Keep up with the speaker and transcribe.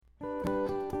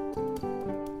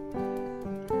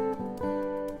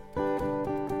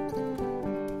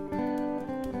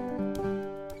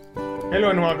Hello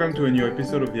and welcome to a new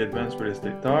episode of the Advanced Real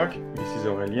Estate Talk. This is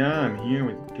Aurelien. I'm here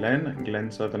with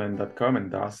GlennSutherland.com, and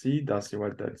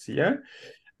DarcyWhite.ca.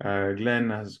 Glenn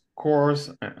has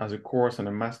a course and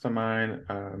a mastermind.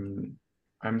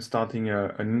 I'm starting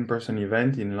an in-person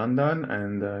event in London,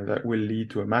 and that will lead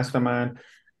to a mastermind.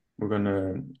 We're going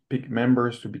to pick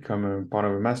members to become a part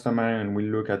of a mastermind, and we'll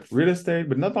look at real estate,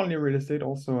 but not only real estate,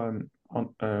 also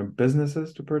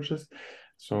businesses to purchase.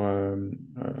 So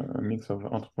a mix of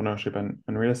entrepreneurship and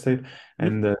real estate.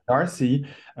 And Darcy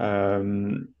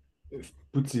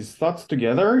puts his thoughts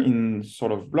together in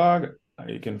sort of blog.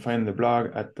 You can find the blog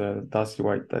at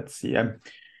darcywhite.ca.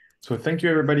 So thank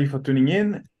you everybody for tuning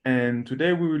in. And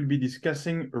today we will be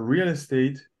discussing real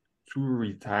estate to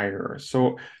retire.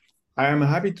 So I am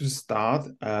happy to start.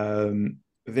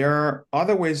 There are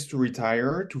other ways to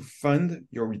retire, to fund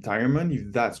your retirement,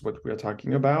 if that's what we're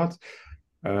talking about.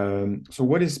 So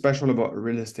what is special about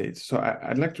real estate? So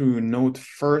I'd like to note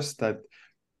first that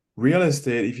real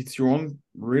estate, if it's your own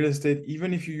real estate,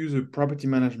 even if you use a property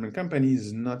management company,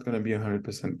 is not going to be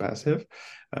 100% passive.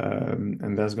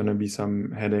 And there's going to be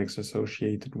some headaches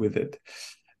associated with it.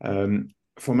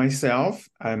 For myself,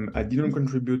 I didn't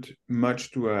contribute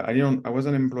much to I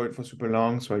wasn't employed for super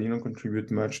long, so I didn't contribute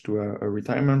much to a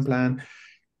retirement plan.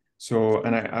 So,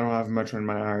 and I don't have much on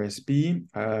my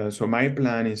RSP. So my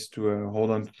plan is to hold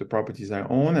on to the properties I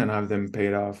own and have them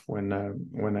paid off when I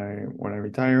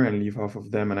retire and leave off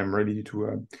of them, and I'm ready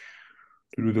to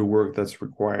do the work what's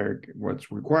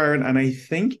required. And I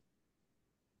think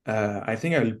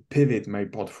I'll pivot my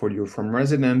portfolio from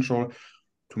residential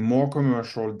to more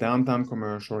commercial, downtown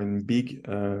commercial in big,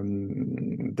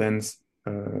 dense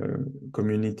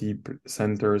community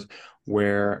centers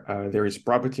where there is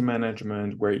property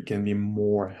management, where it can be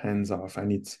more hands-off,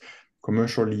 and it's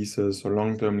commercial leases or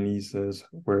long-term leases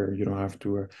where you don't have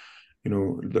to,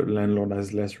 the landlord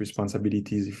has less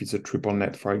responsibilities if it's a triple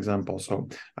net, for example. So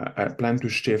I plan to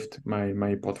shift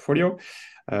my portfolio.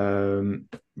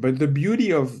 But the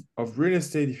beauty of real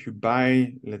estate, if you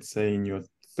buy, let's say in your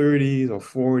 30s or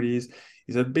 40s,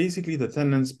 is that basically the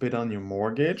tenants pay down your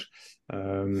mortgage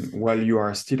while you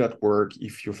are still at work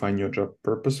if you find your job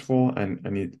purposeful and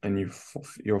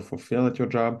you're fulfilled at your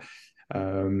job.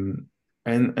 And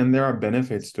there are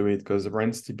benefits to it because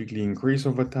rents typically increase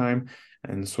over time,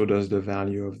 and so does the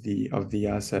value of the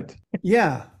asset.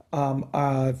 Yeah.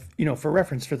 For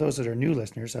reference, for those that are new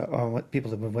listeners,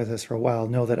 people who have been with us for a while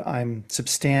know that I'm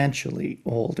substantially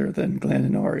older than Glenn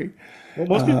and Ori. Well,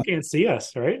 most people can't see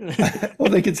us, right? Oh,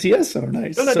 they can see us so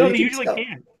nice. No, no, So no, you they can usually tell.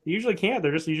 can't. They usually can't.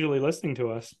 They're just usually listening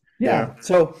to us. Yeah. Yeah.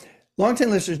 So longtime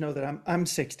listeners know that I'm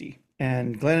 60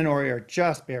 and Glenn and Ori are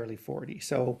just barely 40.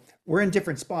 So we're in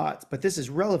different spots, but this is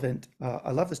relevant.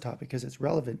 I love this topic because it's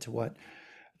relevant to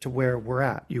where we're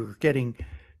at. You're getting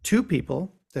two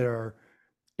people that are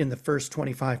in the first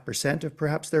 25% of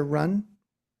perhaps their run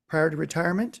prior to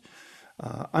retirement.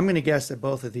 I'm going to guess that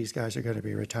both of these guys are going to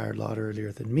be retired a lot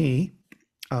earlier than me,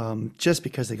 just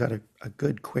because they got a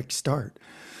good quick start.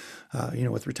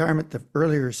 With retirement, the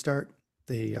earlier you start,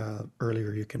 the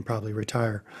earlier you can probably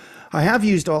retire. I have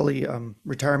used all the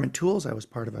retirement tools. I was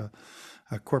part of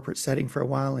a corporate setting for a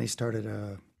while, and I started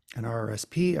an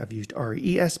RRSP. I've used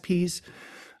RESPs.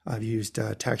 I've used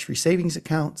tax-free savings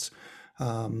accounts.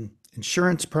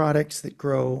 Insurance products that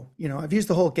grow. I've used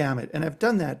the whole gamut, and I've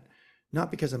done that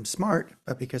not because I'm smart,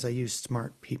 but because I use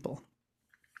smart people.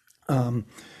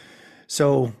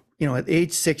 So, at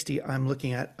age 60, I'm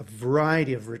looking at a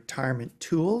variety of retirement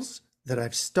tools that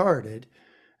I've started.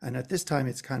 And at this time,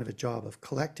 it's kind of a job of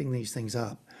collecting these things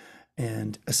up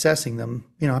and assessing them.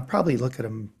 I probably look at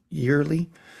them yearly,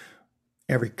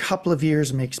 every couple of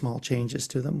years, make small changes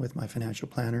to them with my financial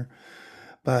planner.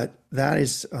 But that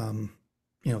is,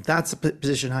 that's the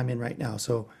position I'm in right now.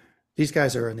 So these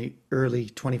guys are in the early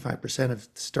 25% of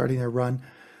starting their run.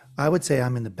 I would say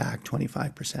I'm in the back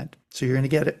 25%. So you're going to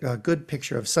get a good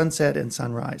picture of sunset and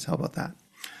sunrise. How about that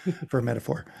for a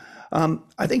metaphor?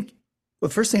 I think the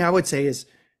first thing I would say is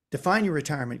define your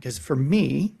retirement, because for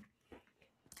me,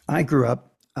 I grew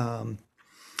up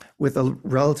with a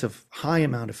relative high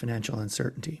amount of financial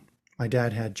uncertainty. My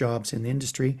dad had jobs in the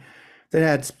industry that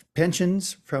had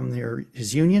pensions from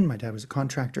his union. My dad was a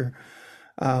contractor.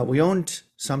 We owned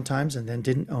sometimes and then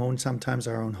didn't own sometimes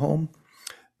our own home.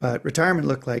 But retirement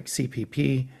looked like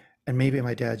CPP and maybe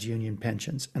my dad's union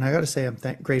pensions. And I got to say, I'm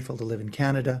grateful to live in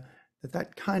Canada,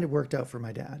 that kind of worked out for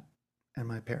my dad and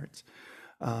my parents.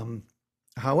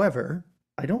 However,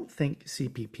 I don't think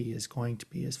CPP is going to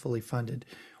be as fully funded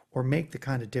or make the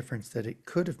kind of difference that it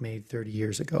could have made 30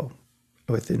 years ago.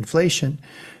 With inflation,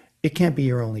 it can't be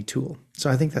your only tool. So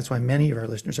I think that's why many of our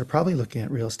listeners are probably looking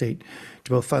at real estate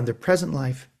to both fund their present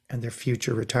life and their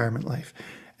future retirement life.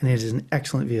 And it is an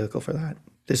excellent vehicle for that.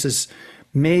 This is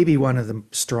maybe one of the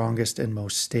strongest and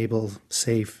most stable,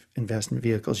 safe investment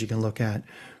vehicles you can look at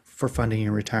for funding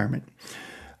your retirement.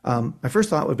 My first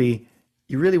thought would be,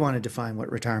 you really want to define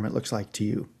what retirement looks like to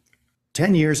you.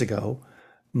 10 years ago,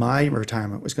 my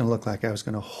retirement was going to look like I was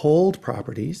going to hold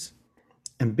properties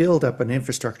and build up an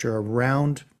infrastructure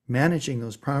around managing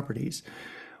those properties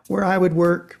where I would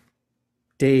work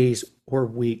days or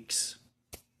weeks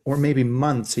or maybe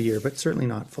months a year, but certainly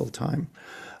not full time.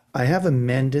 I have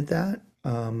amended that.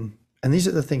 And these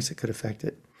are the things that could affect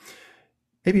it.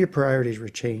 Maybe your priorities will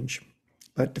change,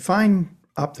 but define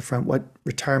up the front what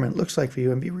retirement looks like for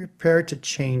you and be prepared to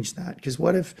change that. Because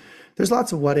what if, there's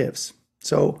lots of what ifs.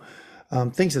 So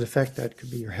things that affect that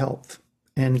could be your health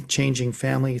and changing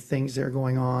family things that are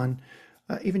going on,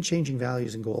 even changing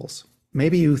values and goals.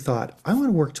 Maybe you thought, I want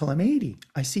to work till I'm 80.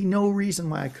 I see no reason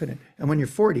why I couldn't. And when you're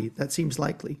 40, that seems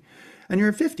likely. And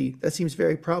you're 50, that seems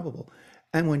very probable.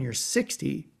 And when you're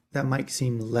 60, that might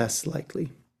seem less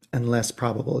likely and less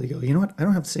probable. You go, you know what? I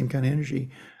don't have the same kind of energy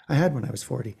I had when I was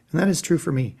 40. And that is true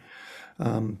for me.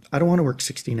 I don't want to work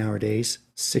 16-hour days,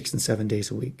 6 and 7 days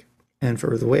a week. And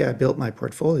for the way I built my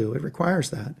portfolio, it requires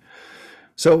that.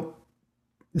 So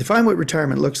define what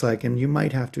retirement looks like, and you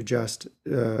might have to adjust.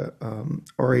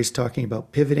 Ori's talking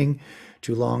about pivoting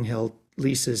to long-held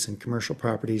leases and commercial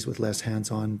properties with less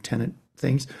hands-on tenant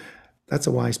things. That's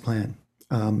a wise plan.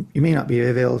 You may not be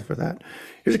available for that.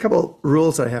 Here's a couple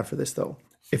rules I have for this, though.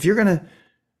 If you're going to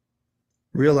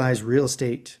realize real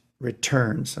estate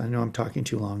returns, I know I'm talking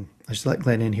too long. I should let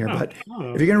Glenn in here, but if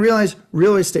you're going to realize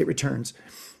real estate returns,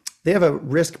 they have a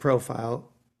risk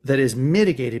profile that is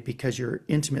mitigated because you're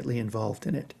intimately involved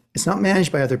in it. It's not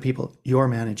managed by other people, you're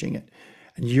managing it.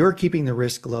 And you're keeping the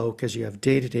risk low because you have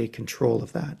day-to-day control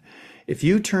of that. If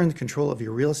you turn the control of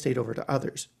your real estate over to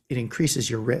others, it increases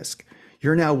your risk.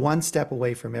 You're now one step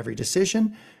away from every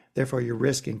decision, therefore your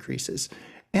risk increases.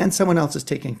 And someone else is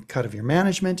taking a cut of your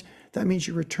management, that means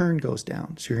your return goes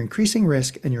down. So you're increasing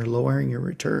risk and you're lowering your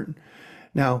return.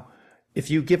 Now, if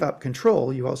you give up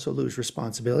control, you also lose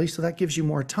responsibility. So that gives you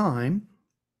more time,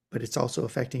 but it's also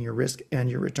affecting your risk and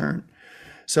your return.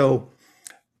 So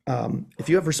if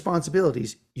you have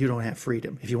responsibilities, you don't have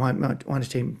freedom. If you want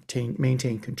to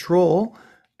maintain control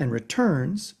and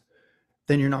returns,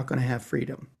 then you're not going to have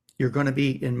freedom. You're going to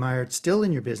be mired still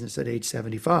in your business at age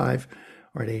 75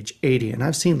 or at age 80. And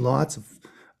I've seen lots of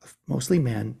mostly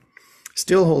men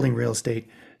still holding real estate,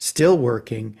 still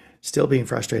working, still being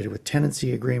frustrated with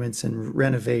tenancy agreements and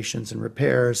renovations and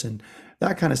repairs and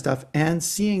that kind of stuff, and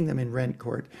seeing them in rent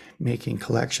court making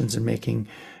collections and making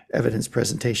evidence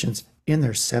presentations in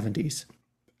their 70s,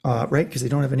 right? Because they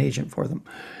don't have an agent for them.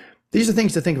 These are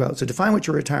things to think about. So define what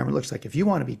your retirement looks like. If you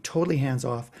want to be totally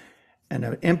hands-off and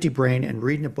an empty brain and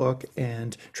reading a book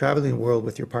and traveling the world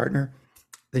with your partner,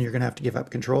 then you're going to have to give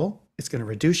up control. It's going to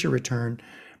reduce your return,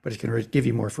 but it's going to give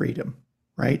you more freedom,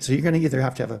 right? So you're going to either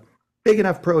have to have a big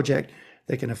enough project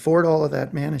that can afford all of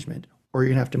that management, or you're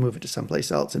going to have to move it to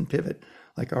someplace else and pivot,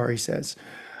 like Ari says.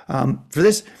 For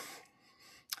this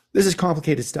is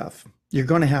complicated stuff. You're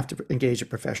going to have to engage a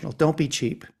professional. Don't be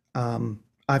cheap.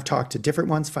 I've talked to different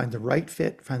ones, find the right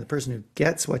fit, find the person who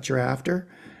gets what you're after,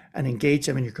 and engage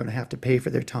them, and you're going to have to pay for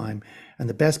their time. And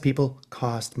the best people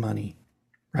cost money,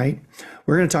 right?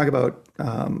 We're going to talk about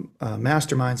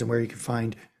masterminds and where you can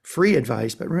find free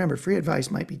advice, but remember, free advice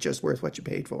might be just worth what you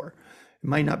paid for. It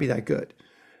might not be that good,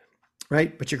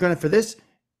 right? But you're going to, for this,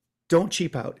 don't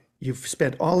cheap out. You've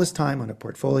spent all this time on a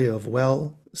portfolio of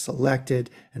well-selected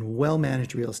and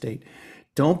well-managed real estate.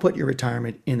 Don't put your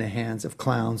retirement in the hands of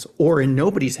clowns or in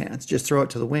nobody's hands. Just throw it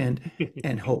to the wind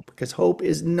and hope, because hope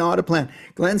is not a plan.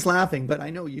 Glenn's laughing, but I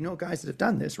know you know guys that have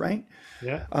done this, right?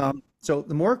 Yeah. So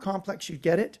the more complex you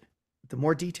get it, the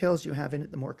more details you have in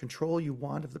it, the more control you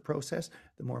want of the process,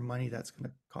 the more money that's going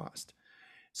to cost.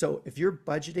 So if you're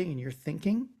budgeting and you're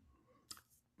thinking,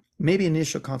 maybe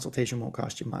initial consultation won't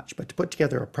cost you much, but to put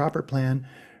together a proper plan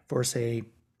for, say,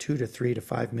 $2 to $3 to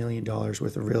 $5 million worth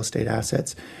of real estate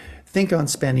assets, think on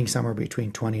spending somewhere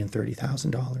between $20,000 and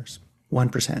 $30,000,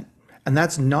 1%. And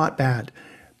that's not bad.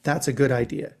 That's a good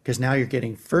idea, because now you're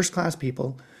getting first-class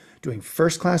people doing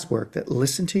first-class work that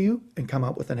listen to you and come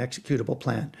up with an executable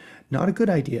plan. Not a good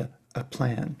idea, a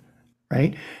plan,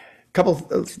 right? A couple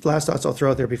of last thoughts I'll throw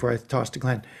out there before I toss to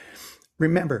Glenn.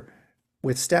 Remember,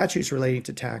 with statutes relating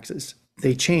to taxes,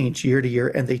 they change year to year,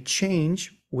 and they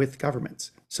change with governments.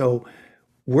 So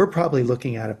we're probably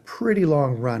looking at a pretty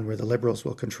long run where the Liberals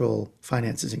will control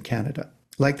finances in Canada,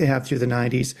 like they have through the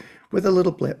 90s, with a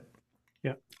little blip.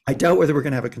 Yeah. I doubt whether we're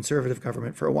going to have a conservative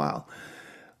government for a while.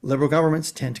 Liberal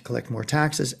governments tend to collect more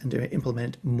taxes and to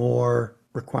implement more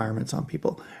requirements on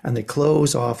people, and they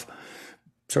close off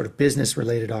sort of business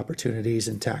related opportunities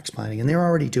and tax planning. And they're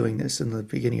already doing this. In the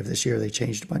beginning of this year, they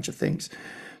changed a bunch of things.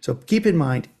 So keep in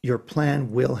mind, your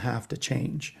plan will have to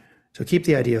change. So keep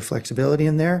the idea of flexibility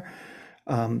in there,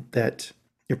 that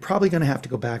you're probably going to have to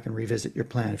go back and revisit your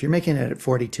plan. If you're making it at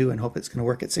 42 and hope it's going to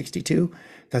work at 62,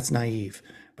 that's naive.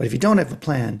 But if you don't have a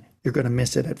plan, you're going to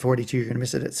miss it at 42, you're going to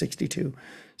miss it at 62.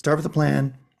 Start with a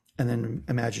plan, and then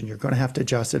imagine you're going to have to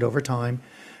adjust it over time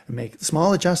and make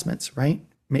small adjustments, right?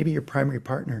 Maybe your primary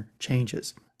partner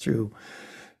changes through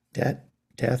debt,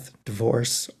 death,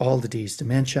 divorce, all the D's,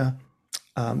 dementia.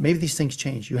 Maybe these things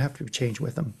change. You have to change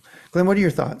with them. Glenn, what are your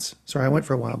thoughts? Sorry, I went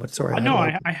for a while, but sorry. No,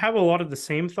 I have a lot of the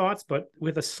same thoughts, but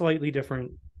with a slightly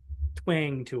different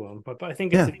twang to them. But I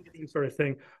think it's the same sort of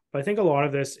thing. But I think a lot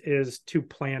of this is to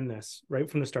plan this right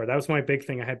from the start. That was my big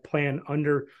thing. I had plan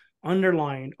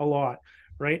underlined a lot,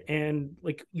 right? And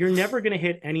like, you're never going to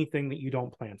hit anything that you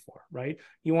don't plan for, right?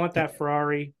 You want that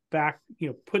Ferrari back,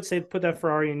 put that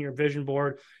Ferrari in your vision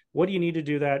board. What do you need to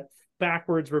do that?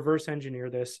 Backwards, reverse engineer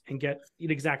this and get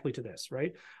it exactly to this,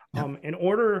 right? In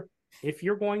order, if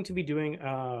you're going to be doing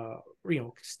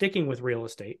sticking with real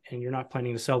estate and you're not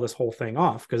planning to sell this whole thing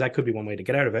off, because that could be one way to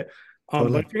get out of it. But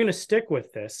if you're going to stick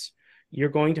with this, you're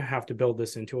going to have to build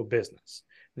this into a business.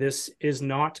 This is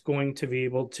not going to be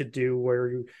able to do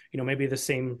where maybe the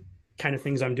same kind of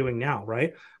things I'm doing now,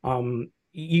 right?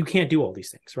 You can't do all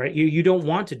these things, right? You don't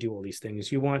want to do all these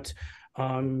things. You want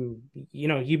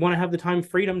you want to have the time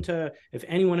freedom to, if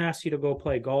anyone asks you to go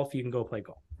play golf, you can go play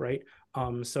golf, right?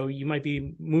 So you might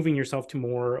be moving yourself to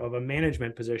more of a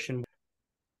management position.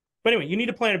 But anyway, you need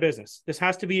to plan a business. This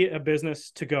has to be a business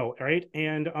to go, right?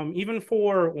 And even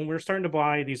for when we're starting to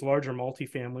buy these larger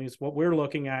multifamilies, what we're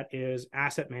looking at is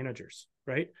asset managers,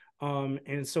 right?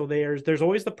 And so there's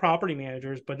always the property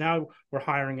managers, but now we're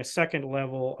hiring a second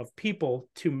level of people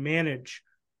to manage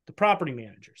the property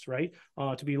managers, right?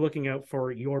 To be looking out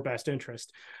for your best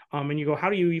interest. And you go,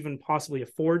 how do you even possibly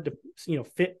afford to,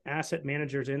 fit asset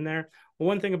managers in there? Well,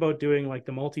 one thing about doing like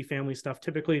the multifamily stuff,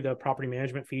 typically the property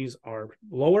management fees are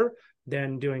lower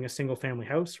than doing a single family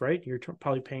house, right? You're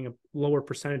probably paying a lower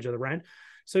percentage of the rent.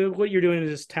 So what you're doing is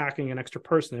just tacking an extra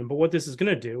person in. But what this is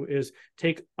going to do is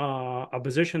take a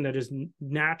position that is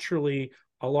naturally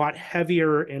a lot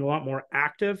heavier and a lot more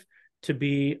active to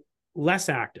be less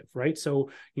active, right?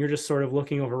 So you're just sort of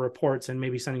looking over reports and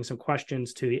maybe sending some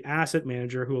questions to the asset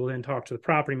manager, who will then talk to the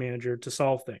property manager to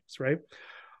solve things, right?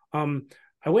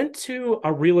 I went to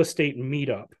a real estate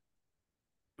meetup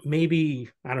maybe,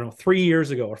 I don't know, 3 years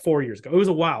ago or 4 years ago. It was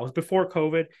a while. It was before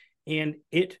COVID, and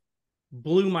it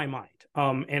blew my mind.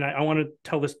 And I want to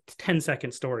tell this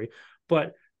 10-second story.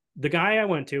 But the guy I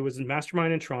went to was in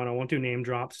Mastermind in Toronto. I won't do name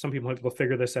drops. Some people have to go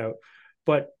figure this out.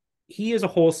 But he is a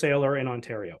wholesaler in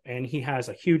Ontario, and he has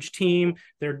a huge team.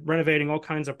 They're renovating all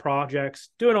kinds of projects,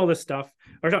 doing all this stuff.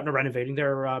 Or not renovating,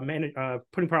 they're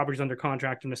putting properties under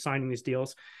contract and assigning these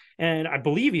deals. And I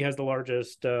believe he has the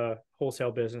largest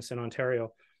wholesale business in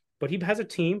Ontario. But he has a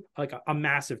team, like a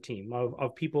massive team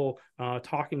of people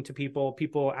talking to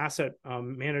people, asset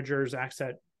managers,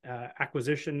 asset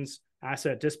acquisitions,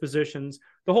 asset dispositions,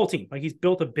 the whole team. Like, he's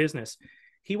built a business.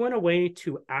 He went away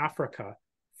to Africa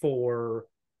for,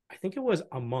 I think it was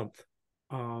a month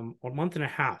or a month and a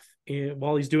half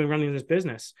while he's running this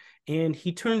business. And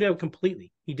he turned out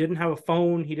completely. He didn't have a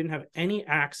phone. He didn't have any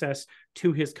access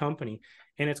to his company.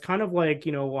 And it's kind of like,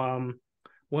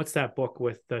 what's that book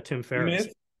with Tim Ferriss?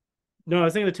 No, I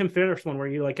was thinking the Tim Ferriss one where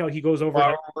he goes over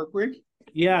 4-hour work week.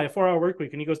 Yeah, a 4-hour work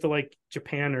week, and he goes to like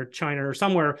Japan or China or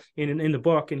somewhere in the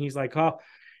book, and he's like, oh,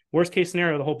 worst case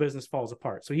scenario, the whole business falls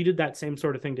apart. So he did that same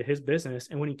sort of thing to his business,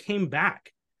 and when he came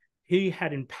back, he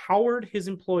had empowered his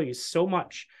employees so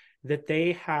much that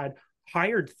they had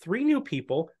hired 3 new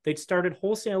people. They'd started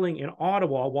wholesaling in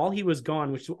Ottawa while he was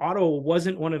gone, which Ottawa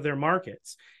wasn't one of their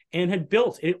markets, and had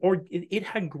built it, or it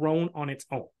had grown on its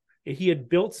own. He had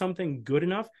built something good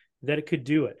enough that it could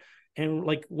do it. And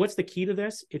like, what's the key to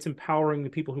this? It's empowering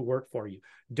the people who work for you.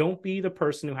 Don't be the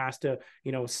person who has to,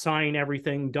 sign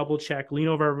everything, double check, lean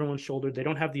over everyone's shoulder. They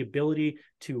don't have the ability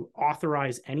to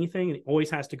authorize anything. It always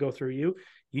has to go through you.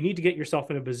 You need to get yourself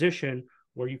in a position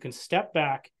where you can step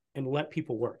back and let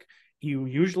people work. You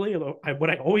usually,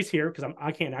 what I always hear, because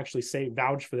I can't actually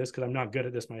vouch for this because I'm not good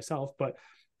at this myself, but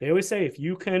they always say, if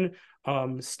you can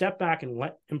step back and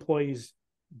let employees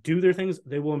do their things,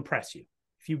 they will impress you.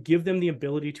 If you give them the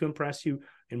ability to impress you,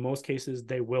 in most cases,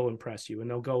 they will impress you,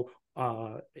 and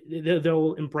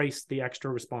they'll embrace the extra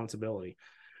responsibility.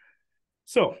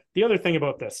 So the other thing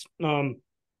about this,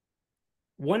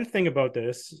 one thing about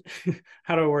this,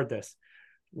 how do I word this?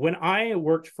 When I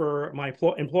worked for my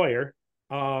employer,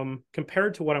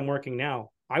 compared to what I'm working now,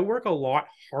 I work a lot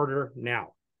harder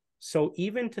now. So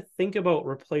even to think about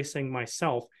replacing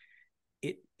myself,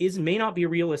 may not be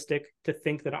realistic to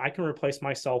think that I can replace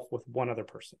myself with one other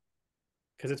person,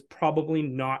 because it's probably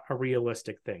not a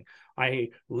realistic thing. I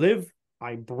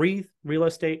breathe real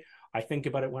estate. I think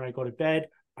about it when I go to bed.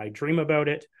 I dream about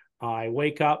it. I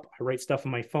wake up, I write stuff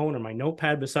on my phone or my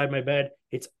notepad beside my bed.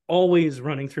 It's always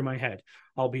running through my head.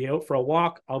 I'll be out for a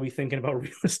walk. I'll be thinking about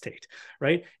real estate,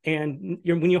 right? And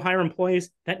when you hire employees,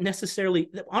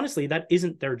 honestly, that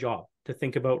isn't their job to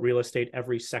think about real estate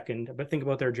every second, but think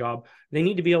about their job. They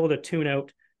need to be able to tune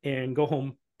out and go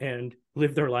home and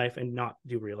live their life and not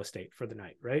do real estate for the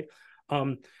night, right?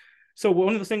 So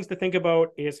one of the things to think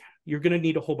about is you're going to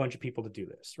need a whole bunch of people to do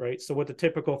this, right? So what the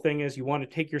typical thing is, you want to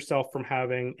take yourself from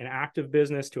having an active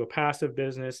business to a passive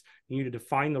business. You need to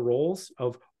define the roles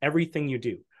of everything you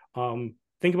do.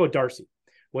 Think about Darcy.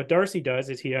 What Darcy does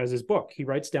is he has his book. He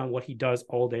writes down what he does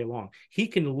all day long. He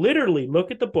can literally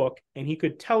look at the book and he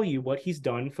could tell you what he's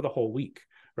done for the whole week,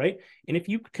 right? And if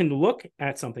you can look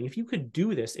at something, if you could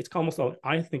do this, it's almost,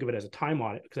 I think of it as a time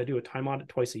audit, because I do a time audit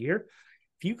twice a year.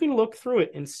 If you can look through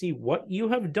it and see what you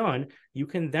have done, you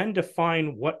can then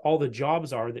define what all the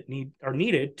jobs are that are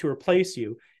needed to replace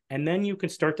you. And then you can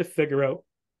start to figure out,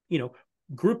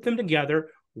 group them together,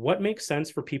 what makes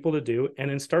sense for people to do, and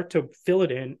then start to fill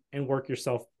it in and work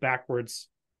yourself backwards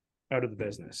out of the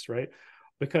business, right?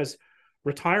 Because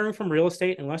retiring from real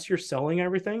estate, unless you're selling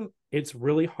everything, it's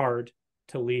really hard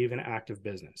to leave an active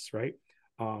business, right?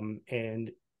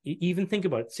 And even think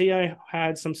about it. Say I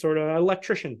had some sort of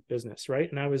electrician business, right?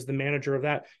 And I was the manager of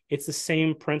that. It's the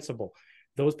same principle.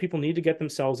 Those people need to get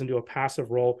themselves into a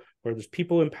passive role where there's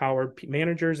people empowered,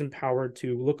 managers empowered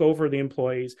to look over the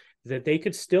employees, that they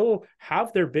could still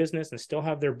have their business and still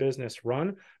have their business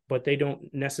run, but they don't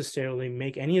necessarily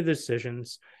make any of the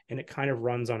decisions, and it kind of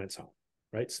runs on its own,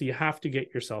 right? So you have to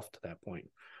get yourself to that point.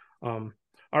 Ari,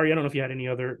 I don't know if you had any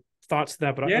other thoughts to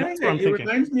that, but Yeah, that's what I'm it thinking.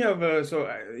 reminds me of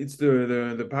it's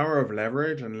the power of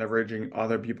leverage and leveraging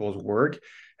other people's work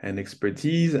and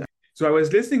expertise. So I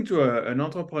was listening to an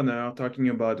entrepreneur talking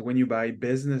about when you buy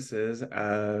businesses,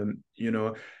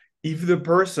 if the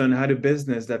person had a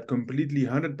business that completely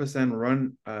 100%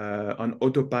 run on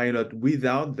autopilot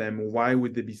without them, why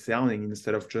would they be selling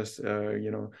instead of just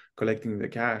collecting the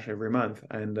cash every month?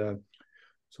 And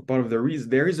so part of the reason,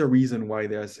 there is a reason why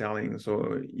they're selling.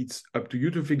 So it's up to you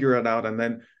to figure it out. And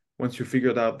then once you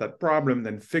figured out that problem,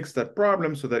 then fix that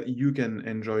problem so that you can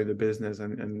enjoy the business.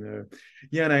 And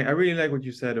I really like what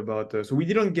you said about, so we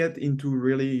didn't get into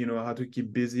really, how to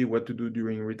keep busy, what to do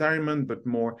during retirement, but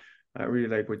more, I really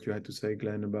like what you had to say,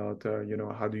 Glenn, about,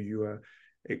 how do you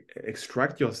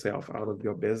extract yourself out of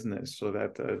your business so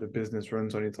that the business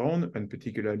runs on its own, and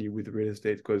particularly with real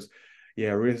estate, because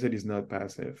real estate is not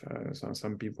passive. So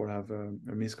some people have a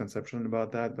misconception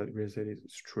about that, but real estate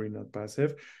is truly not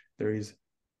passive. There is,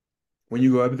 when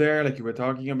you go up there, like you were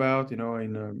talking about,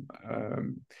 in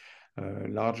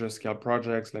larger scale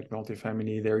projects like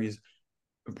multifamily, there is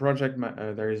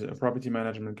there is a property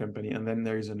management company, and then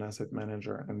there is an asset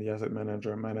manager, and the asset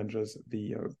manager manages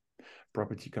the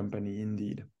property company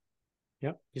indeed.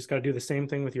 Yep, you just got to do the same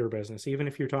thing with your business, even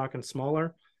if you're talking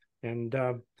smaller. And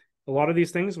a lot of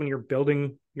these things, when you're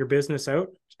building your business out,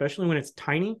 especially when it's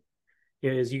tiny,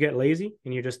 is you get lazy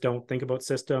and you just don't think about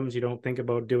systems. You don't think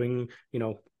about doing,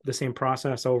 the same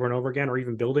process over and over again, or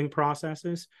even building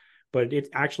processes. But it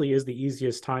actually is the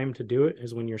easiest time to do it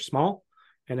is when you're small,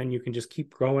 and then you can just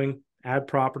keep growing, add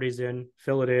properties in,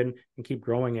 fill it in, and keep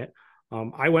growing it.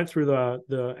 I went through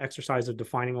the exercise of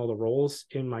defining all the roles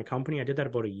in my company. I did that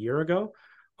about a year ago.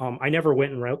 I never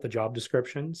went and wrote the job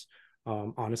descriptions.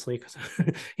 Honestly, because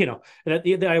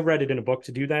I read it in a book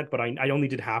to do that, but I only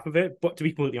did half of it, but to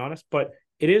be completely honest. But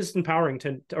it is empowering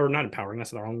or not empowering, that's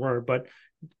the wrong word, but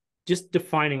just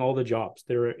defining all the jobs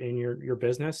that are in your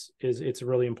business it's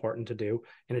really important to do,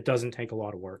 and it doesn't take a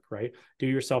lot of work, right? Do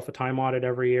yourself a time audit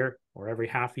every year or every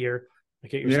half year,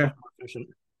 get yourself more efficient.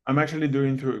 I'm actually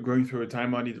going through a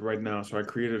time audit right now. So I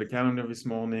created a calendar this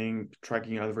morning,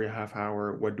 tracking every half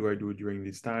hour. What do I do during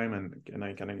this time? And can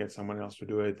I get someone else to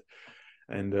do it?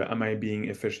 And am I being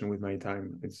efficient with my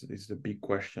time? It's the big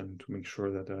question to make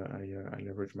sure that I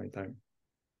leverage my time.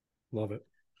 Love it.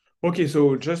 Okay,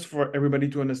 so just for everybody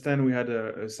to understand, we had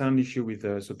a sound issue with,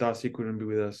 so Darcy couldn't be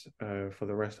with us for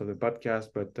the rest of the podcast,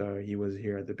 but he was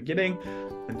here at the beginning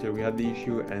until we had the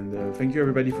issue. And thank you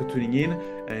everybody for tuning in,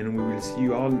 and we will see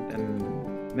you all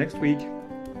next week.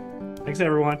 Thanks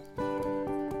everyone.